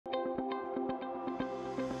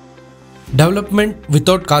Development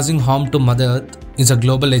without causing harm to Mother Earth is a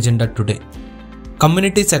global agenda today.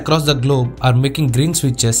 Communities across the globe are making green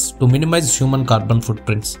switches to minimize human carbon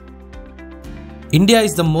footprints. India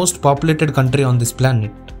is the most populated country on this planet,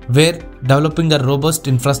 where developing a robust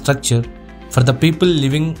infrastructure for the people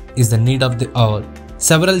living is the need of the hour.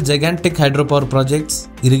 Several gigantic hydropower projects,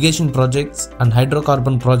 irrigation projects, and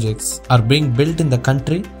hydrocarbon projects are being built in the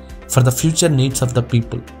country for the future needs of the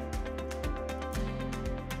people.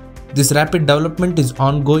 This rapid development is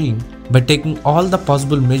ongoing by taking all the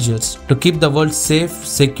possible measures to keep the world safe,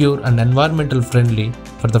 secure, and environmental friendly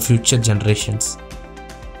for the future generations.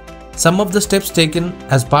 Some of the steps taken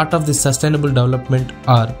as part of this sustainable development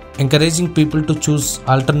are encouraging people to choose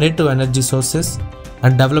alternative energy sources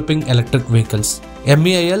and developing electric vehicles.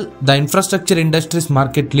 MEIL, the infrastructure industry's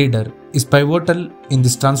market leader, is pivotal in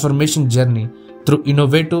this transformation journey through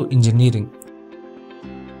innovative engineering.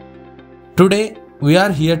 Today, we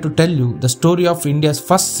are here to tell you the story of India's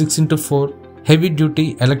first 6x4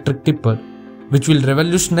 heavy-duty electric tipper, which will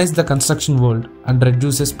revolutionize the construction world and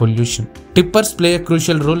reduces pollution. Tippers play a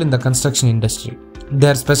crucial role in the construction industry.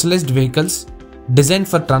 They are specialized vehicles designed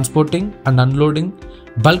for transporting and unloading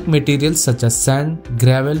bulk materials such as sand,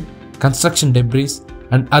 gravel, construction debris,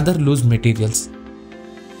 and other loose materials.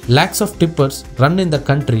 Lakhs of tippers run in the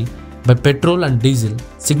country by petrol and diesel,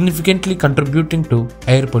 significantly contributing to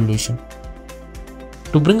air pollution.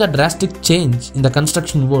 To bring a drastic change in the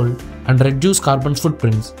construction world and reduce carbon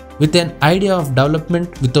footprints with an idea of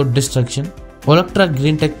development without destruction, Electra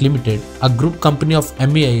Green Tech Limited, a group company of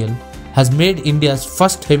MEIL, has made India's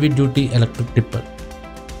first heavy-duty electric tipper.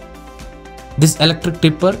 This electric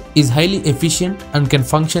tipper is highly efficient and can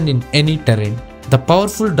function in any terrain. The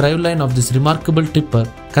powerful driveline of this remarkable tipper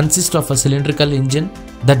consists of a cylindrical engine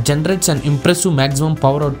that generates an impressive maximum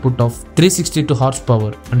power output of 362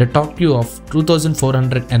 horsepower and a torque of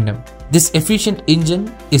 2400 Nm. This efficient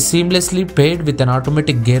engine is seamlessly paired with an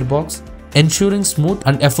automatic gearbox, ensuring smooth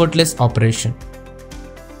and effortless operation.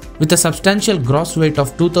 With a substantial gross weight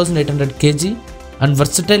of 2800 kg and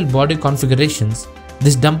versatile body configurations,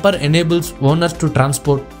 this dumper enables owners to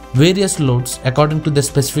transport various loads according to their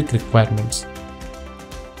specific requirements.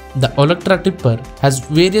 The Electra tipper has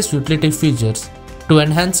various utility features to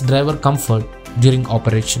enhance driver comfort during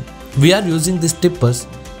operation. We are using these tippers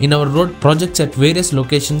in our road projects at various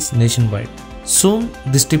locations nationwide. Soon,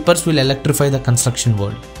 these tippers will electrify the construction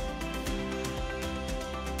world.